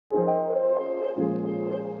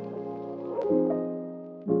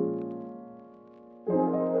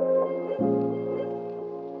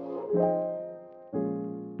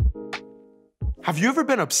Have you ever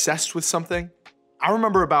been obsessed with something? I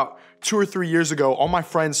remember about 2 or 3 years ago, all my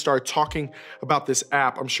friends started talking about this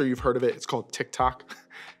app. I'm sure you've heard of it. It's called TikTok.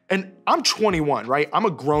 And I'm 21, right? I'm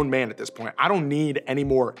a grown man at this point. I don't need any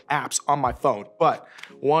more apps on my phone. But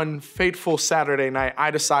one fateful Saturday night,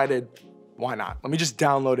 I decided, why not? Let me just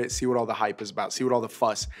download it, see what all the hype is about, see what all the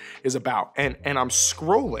fuss is about. And I'm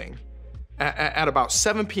scrolling. At about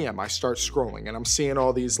 7 p.m., I start scrolling and I'm seeing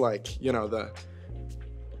all these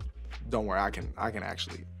don't worry, I can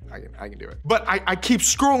do it. But I keep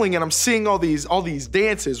scrolling and I'm seeing all these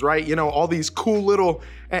dances, right? All these cool little,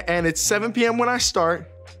 and it's 7 p.m. when I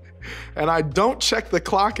start, and I don't check the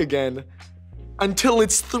clock again until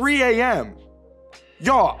it's 3 a.m.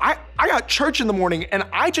 Y'all, I got church in the morning and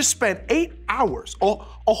I just spent 8 hours, a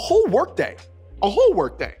whole workday,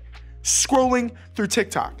 scrolling through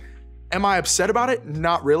TikTok. Am I upset about it?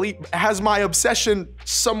 Not really. Has my obsession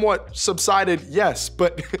somewhat subsided? Yes,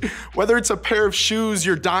 but whether it's a pair of shoes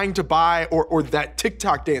you're dying to buy or that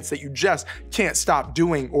TikTok dance that you just can't stop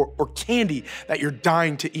doing or candy that you're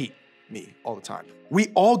dying to eat, me all the time. We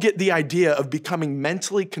all get the idea of becoming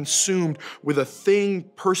mentally consumed with a thing,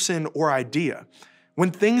 person, or idea.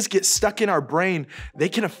 When things get stuck in our brain, they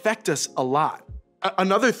can affect us a lot.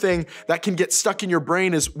 Another thing that can get stuck in your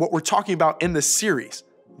brain is what we're talking about in this series.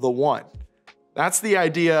 The one. That's the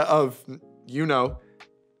idea of,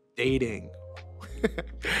 dating.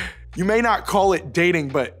 You may not call it dating,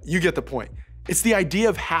 but you get the point. It's the idea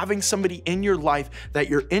of having somebody in your life that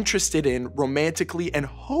you're interested in romantically, and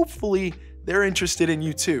hopefully they're interested in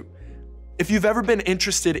you too. If you've ever been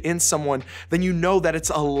interested in someone, then you know that it's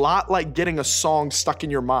a lot like getting a song stuck in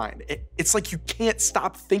your mind. It's like you can't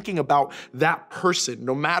stop thinking about that person,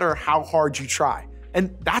 no matter how hard you try.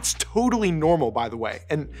 And that's totally normal, by the way,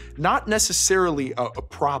 and not necessarily a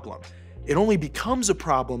problem. It only becomes a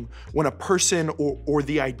problem when a person or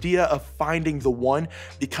the idea of finding the one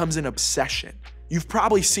becomes an obsession. You've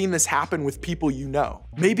probably seen this happen with people you know.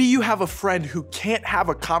 Maybe you have a friend who can't have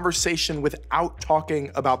a conversation without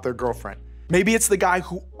talking about their girlfriend. Maybe it's the guy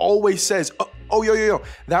who always says, yo,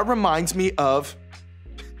 that reminds me of,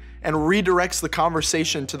 and redirects the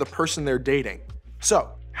conversation to the person they're dating.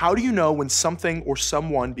 So, how do you know when something or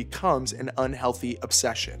someone becomes an unhealthy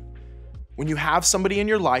obsession? When you have somebody in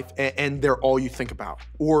your life and they're all you think about,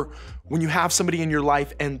 or when you have somebody in your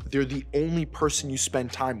life and they're the only person you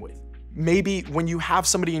spend time with. Maybe when you have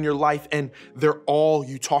somebody in your life and they're all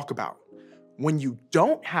you talk about. When you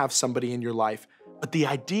don't have somebody in your life, but the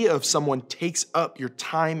idea of someone takes up your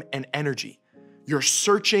time and energy. You're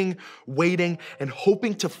searching, waiting, and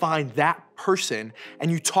hoping to find that person, and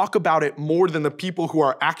you talk about it more than the people who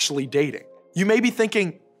are actually dating. You may be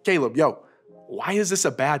thinking, Caleb, why is this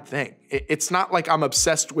a bad thing? It's not like I'm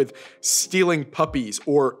obsessed with stealing puppies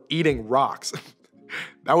or eating rocks.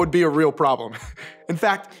 That would be a real problem. In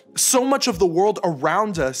fact, so much of the world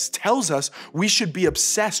around us tells us we should be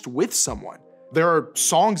obsessed with someone. There are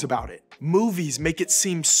songs about it. Movies make it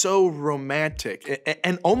seem so romantic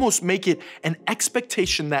and almost make it an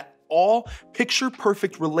expectation that all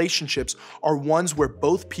picture-perfect relationships are ones where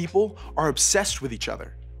both people are obsessed with each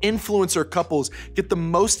other. Influencer couples get the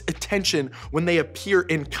most attention when they appear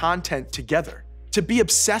in content together. To be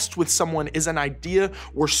obsessed with someone is an idea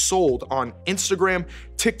we're sold on Instagram,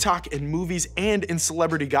 TikTok, and movies, and in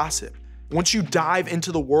celebrity gossip. Once you dive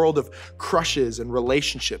into the world of crushes and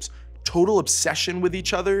relationships, total obsession with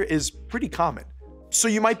each other is pretty common. So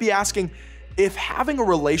you might be asking, if having a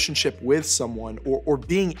relationship with someone or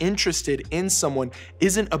being interested in someone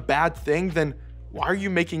isn't a bad thing, then why are you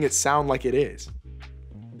making it sound like it is?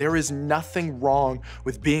 There is nothing wrong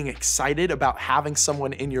with being excited about having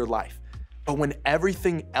someone in your life. But when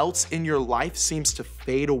everything else in your life seems to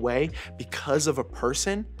fade away because of a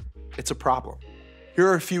person, it's a problem. Here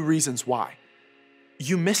are a few reasons why.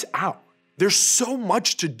 You miss out. There's so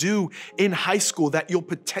much to do in high school that you'll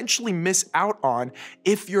potentially miss out on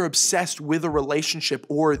if you're obsessed with a relationship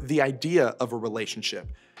or the idea of a relationship.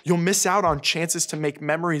 You'll miss out on chances to make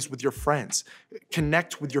memories with your friends,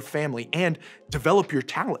 connect with your family, and develop your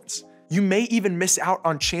talents. You may even miss out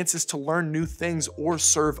on chances to learn new things or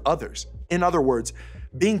serve others. In other words,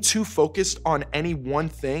 being too focused on any one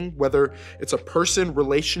thing, whether it's a person,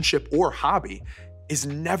 relationship, or hobby, is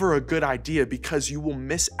never a good idea because you will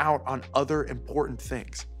miss out on other important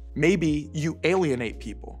things. Maybe you alienate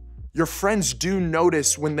people. Your friends do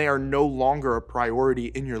notice when they are no longer a priority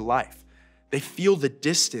in your life. They feel the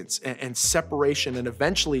distance and separation, and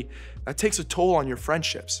eventually that takes a toll on your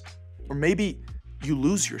friendships. Or maybe you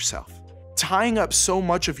lose yourself. Tying up so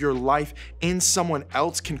much of your life in someone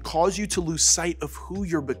else can cause you to lose sight of who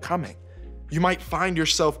you're becoming. You might find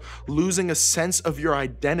yourself losing a sense of your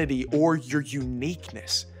identity or your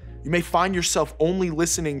uniqueness. You may find yourself only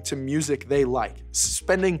listening to music they like,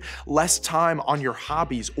 spending less time on your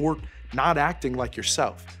hobbies, or not acting like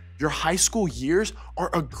yourself. Your high school years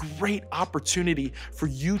are a great opportunity for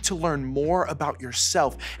you to learn more about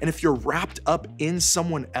yourself. And if you're wrapped up in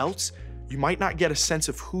someone else, you might not get a sense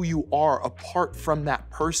of who you are apart from that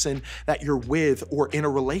person that you're with or in a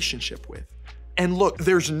relationship with. And look,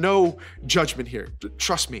 there's no judgment here.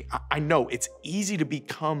 Trust me, I know it's easy to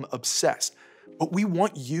become obsessed, but we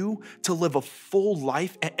want you to live a full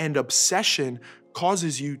life, and obsession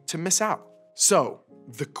causes you to miss out. So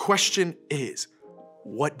the question is,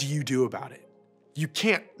 what do you do about it? You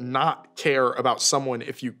can't not care about someone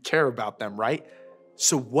if you care about them, right?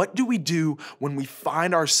 So what do we do when we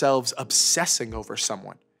find ourselves obsessing over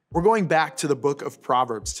someone? We're going back to the book of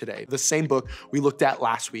Proverbs today, the same book we looked at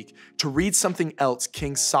last week, to read something else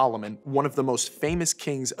King Solomon, one of the most famous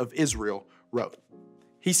kings of Israel, wrote.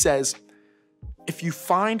 He says, "If you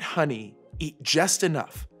find honey, eat just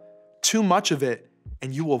enough. Too much of it,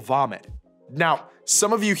 and you will vomit." Now,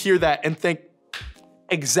 some of you hear that and think,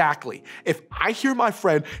 exactly. If I hear my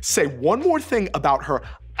friend say one more thing about her,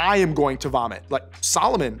 I am going to vomit. Like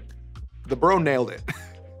Solomon, the bro nailed it.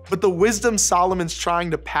 But the wisdom Solomon's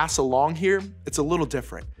trying to pass along here, it's a little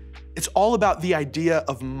different. It's all about the idea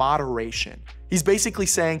of moderation. He's basically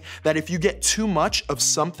saying that if you get too much of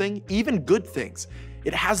something, even good things,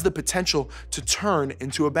 it has the potential to turn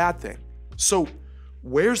into a bad thing. So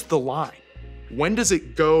where's the line? When does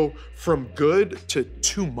it go from good to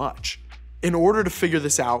too much? In order to figure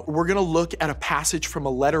this out, we're gonna look at a passage from a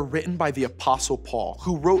letter written by the Apostle Paul,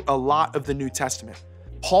 who wrote a lot of the New Testament.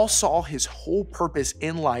 Paul saw his whole purpose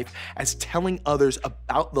in life as telling others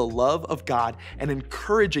about the love of God and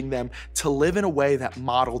encouraging them to live in a way that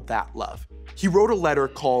modeled that love. He wrote a letter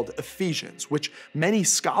called Ephesians, which many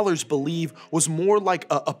scholars believe was more like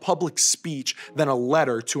a public speech than a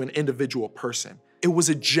letter to an individual person. It was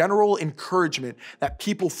a general encouragement that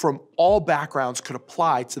people from all backgrounds could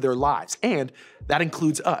apply to their lives, and that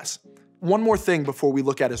includes us. One more thing before we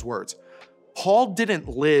look at his words. Paul didn't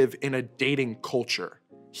live in a dating culture.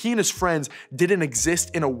 He and his friends didn't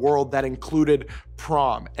exist in a world that included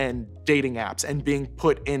prom and dating apps and being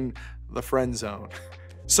put in the friend zone.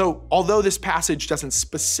 So although this passage doesn't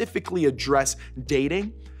specifically address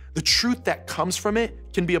dating, the truth that comes from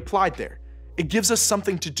it can be applied there. It gives us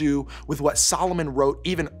something to do with what Solomon wrote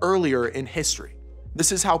even earlier in history.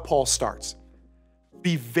 This is how Paul starts.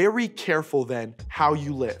 "Be very careful then how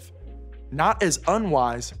you live, not as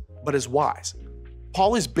unwise, but as wise."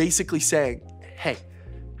 Paul is basically saying, hey,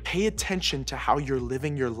 pay attention to how you're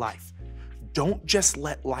living your life. Don't just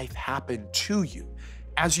let life happen to you.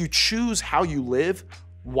 As you choose how you live,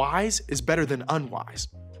 wise is better than unwise,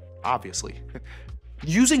 obviously.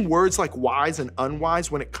 Using words like wise and unwise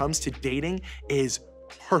when it comes to dating is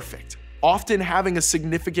perfect. Often having a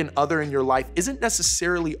significant other in your life isn't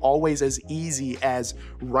necessarily always as easy as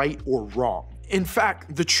right or wrong. In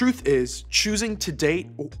fact, the truth is, choosing to date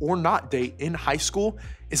or not date in high school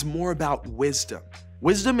is more about wisdom.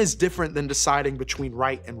 Wisdom is different than deciding between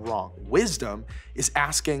right and wrong. Wisdom is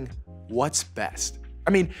asking, what's best? I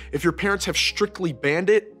mean, if your parents have strictly banned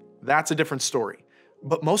it, that's a different story.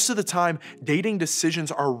 But most of the time, dating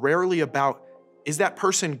decisions are rarely about, is that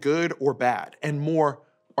person good or bad? And more,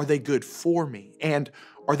 are they good for me? And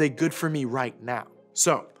are they good for me right now?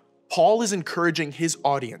 So, Paul is encouraging his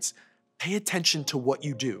audience, pay attention to what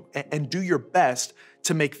you do and do your best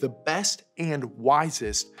to make the best and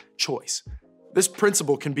wisest choice. This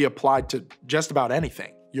principle can be applied to just about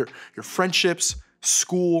anything. Your friendships,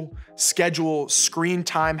 school, schedule, screen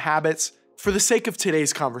time habits. For the sake of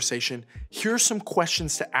today's conversation, here are some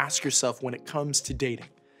questions to ask yourself when it comes to dating.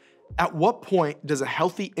 At what point does a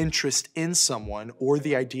healthy interest in someone or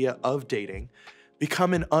the idea of dating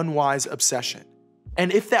become an unwise obsession?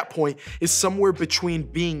 And if that point is somewhere between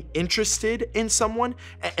being interested in someone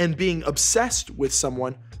and being obsessed with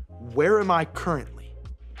someone, where am I currently?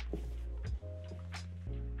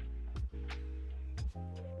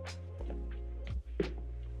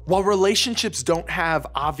 While relationships don't have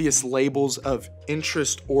obvious labels of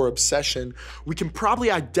interest or obsession, we can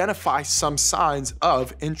probably identify some signs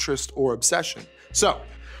of interest or obsession. So,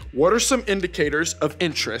 what are some indicators of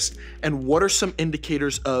interest and what are some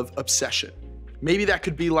indicators of obsession? Maybe that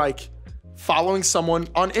could be like following someone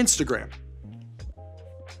on Instagram.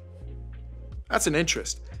 That's an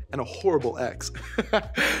interest and a horrible ex.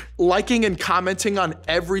 Liking and commenting on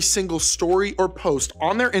every single story or post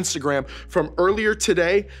on their Instagram from earlier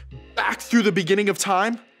today back through the beginning of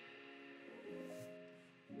time.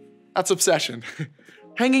 That's obsession.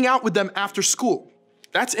 Hanging out with them after school,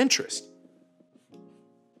 that's interest.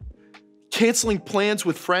 Canceling plans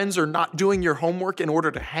with friends or not doing your homework in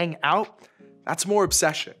order to hang out, that's more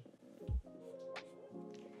obsession.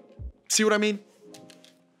 See what I mean?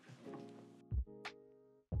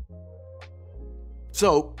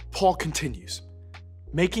 So Paul continues,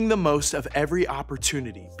 making the most of every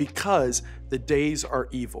opportunity because the days are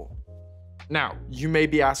evil. Now, you may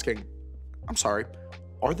be asking, I'm sorry,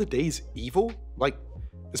 are the days evil? Like,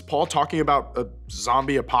 is Paul talking about a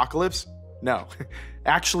zombie apocalypse? No.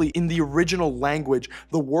 Actually, in the original language,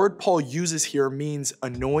 the word Paul uses here means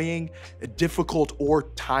annoying, difficult, or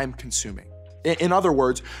time-consuming. In other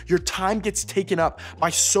words, your time gets taken up by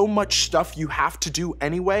so much stuff you have to do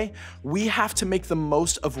anyway, we have to make the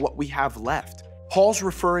most of what we have left. Paul's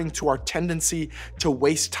referring to our tendency to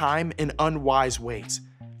waste time in unwise ways.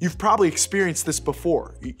 You've probably experienced this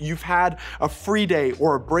before. You've had a free day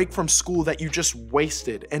or a break from school that you just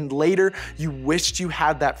wasted, and later you wished you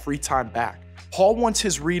had that free time back. Paul wants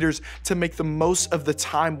his readers to make the most of the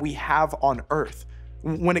time we have on earth.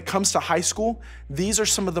 When it comes to high school, these are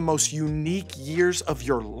some of the most unique years of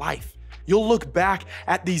your life. You'll look back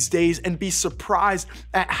at these days and be surprised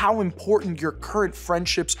at how important your current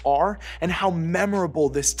friendships are and how memorable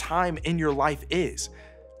this time in your life is.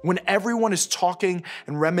 When everyone is talking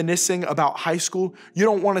and reminiscing about high school, you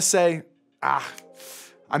don't want to say, I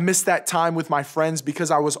missed that time with my friends because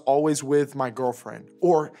I was always with my girlfriend.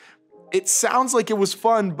 Or, it sounds like it was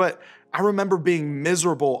fun, but I remember being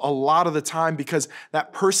miserable a lot of the time because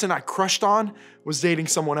that person I crushed on was dating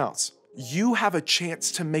someone else. You have a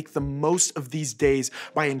chance to make the most of these days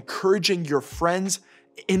by encouraging your friends,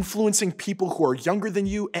 influencing people who are younger than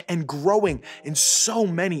you, and growing in so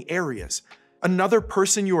many areas. Another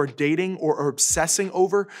person you are dating or are obsessing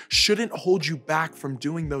over shouldn't hold you back from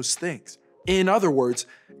doing those things. In other words,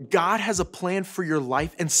 God has a plan for your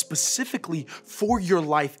life and specifically for your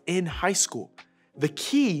life in high school. The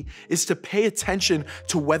key is to pay attention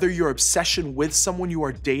to whether your obsession with someone you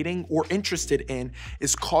are dating or interested in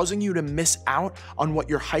is causing you to miss out on what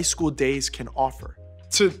your high school days can offer.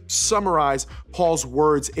 To summarize Paul's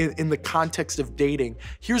words in the context of dating,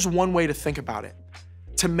 here's one way to think about it.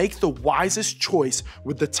 To make the wisest choice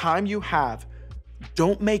with the time you have,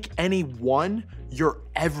 don't make any one your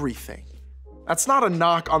everything. That's not a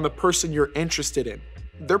knock on the person you're interested in.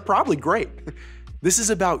 They're probably great. This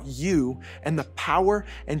is about you and the power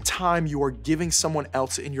and time you are giving someone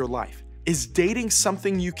else in your life. Is dating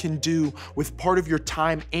something you can do with part of your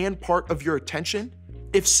time and part of your attention?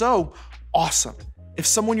 If so, awesome. If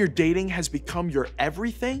someone you're dating has become your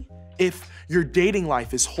everything, if your dating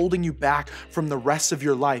life is holding you back from the rest of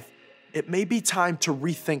your life, it may be time to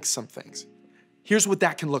rethink some things. Here's what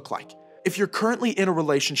that can look like. If you're currently in a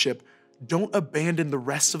relationship, don't abandon the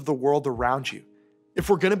rest of the world around you. If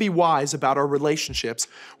we're gonna be wise about our relationships,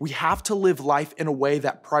 we have to live life in a way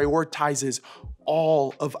that prioritizes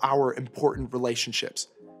all of our important relationships.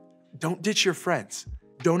 Don't ditch your friends.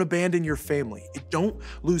 Don't abandon your family. Don't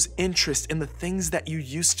lose interest in the things that you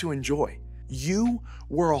used to enjoy. You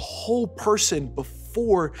were a whole person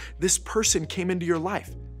before this person came into your life.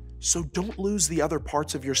 So don't lose the other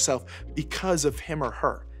parts of yourself because of him or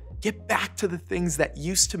her. Get back to the things that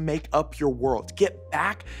used to make up your world. Get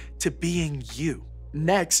back to being you.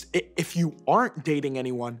 Next, if you aren't dating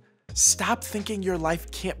anyone, stop thinking your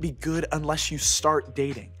life can't be good unless you start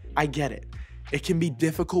dating. I get it. It can be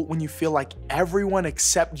difficult when you feel like everyone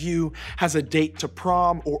except you has a date to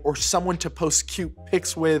prom or someone to post cute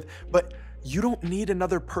pics with, but you don't need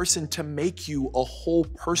another person to make you a whole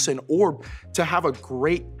person or to have a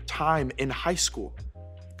great time in high school.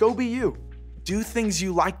 Go be you. Do things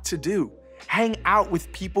you like to do. Hang out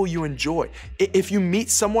with people you enjoy. If you meet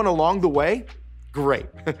someone along the way, great.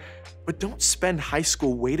 But don't spend high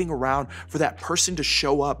school waiting around for that person to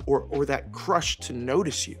show up or that crush to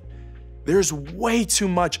notice you. There's way too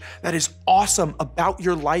much that is awesome about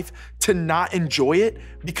your life to not enjoy it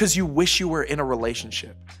because you wish you were in a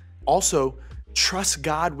relationship. Also, trust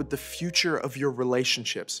God with the future of your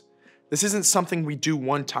relationships. This isn't something we do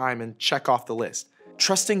one time and check off the list.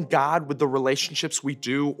 Trusting God with the relationships we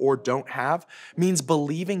do or don't have means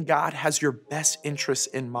believing God has your best interests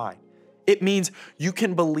in mind. It means you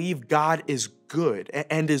can believe God is good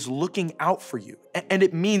and is looking out for you. And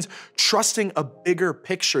it means trusting a bigger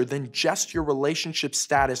picture than just your relationship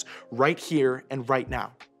status right here and right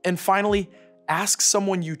now. And finally, ask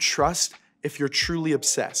someone you trust if you're truly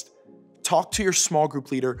obsessed. Talk to your small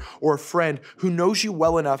group leader or a friend who knows you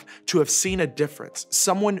well enough to have seen a difference,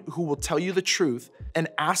 someone who will tell you the truth, and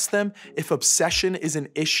ask them if obsession is an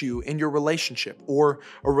issue in your relationship or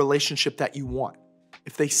a relationship that you want.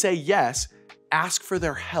 If they say yes, ask for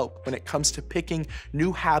their help when it comes to picking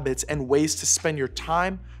new habits and ways to spend your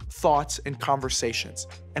time, thoughts, and conversations.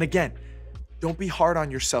 And again, don't be hard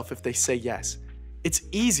on yourself if they say yes. It's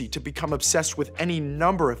easy to become obsessed with any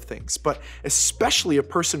number of things, but especially a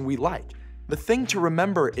person we like. The thing to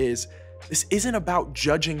remember is, this isn't about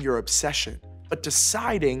judging your obsession, but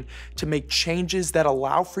deciding to make changes that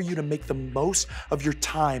allow for you to make the most of your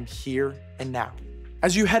time here and now.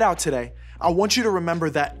 As you head out today, I want you to remember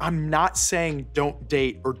that I'm not saying don't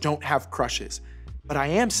date or don't have crushes, but I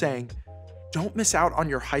am saying don't miss out on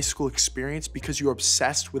your high school experience because you're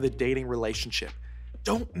obsessed with a dating relationship.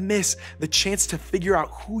 Don't miss the chance to figure out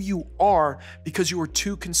who you are because you are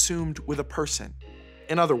too consumed with a person.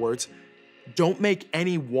 In other words, don't make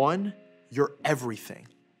anyone your everything.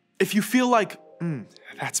 If you feel like,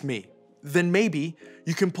 that's me, then maybe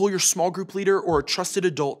you can pull your small group leader or a trusted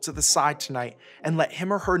adult to the side tonight and let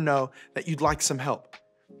him or her know that you'd like some help.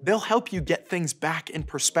 They'll help you get things back in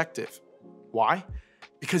perspective. Why?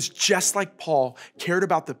 Because just like Paul cared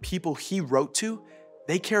about the people he wrote to,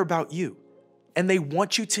 they care about you. And they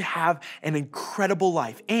want you to have an incredible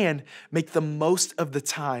life and make the most of the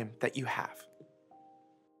time that you have.